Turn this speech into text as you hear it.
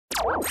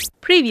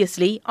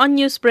Previously on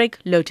Newsbreak,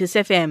 Lotus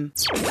FM.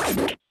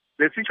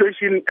 The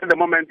situation at the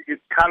moment is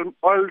calm.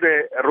 All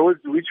the roads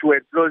which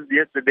were closed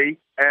yesterday,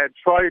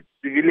 Troy,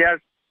 Cebisile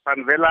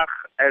Mkhize,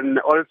 and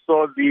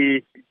also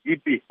the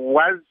GP,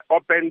 was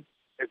opened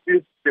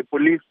since the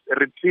police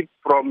retrieved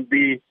from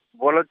the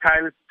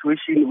volatile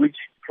situation which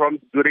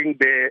prompted during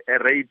the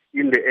raid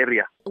in the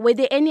area. Were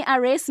there any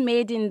arrests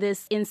made in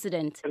this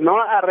incident? No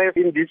arrest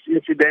in this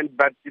incident,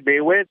 but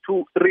there were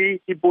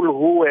 2-3 people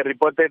who were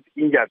reported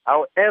injured.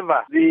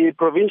 However, the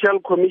Provincial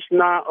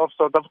Commissioner of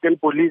South African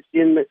Police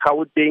in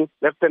Gauteng,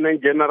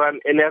 Lieutenant General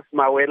Elias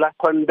Makhubela,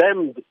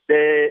 condemned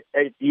the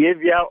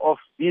behavior of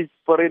these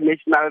foreign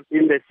nationals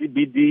in the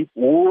CBD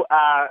who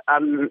are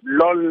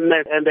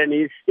unlawless, and then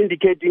he's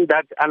indicating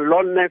that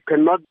unlawless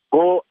cannot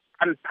go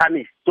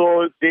unpunished.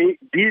 So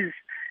this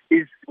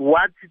is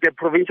what the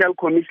provincial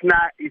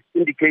commissioner is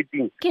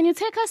indicating. Can you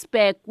take us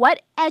back? What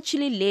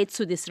actually led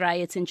to this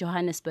riots in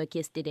Johannesburg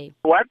yesterday?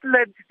 What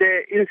led to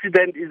the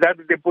incident is that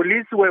the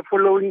police were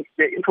following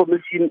the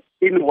information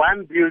in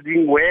one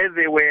building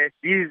where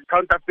these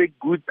counterfeit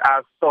goods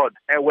are stored.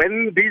 And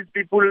when these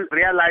people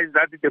realized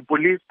that the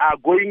police are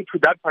going to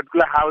that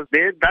particular house,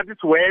 that is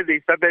where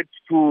they started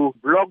to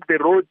block the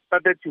road,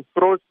 started to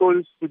throw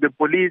stones to the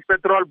police,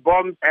 petrol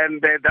bombs,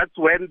 and that's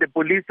when the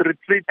police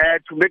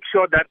retreated to make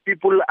sure that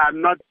people are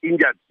not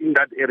injured in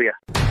that area.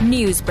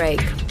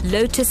 Newsbreak,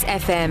 Lotus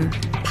FM,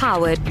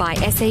 powered by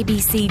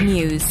SABC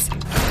News.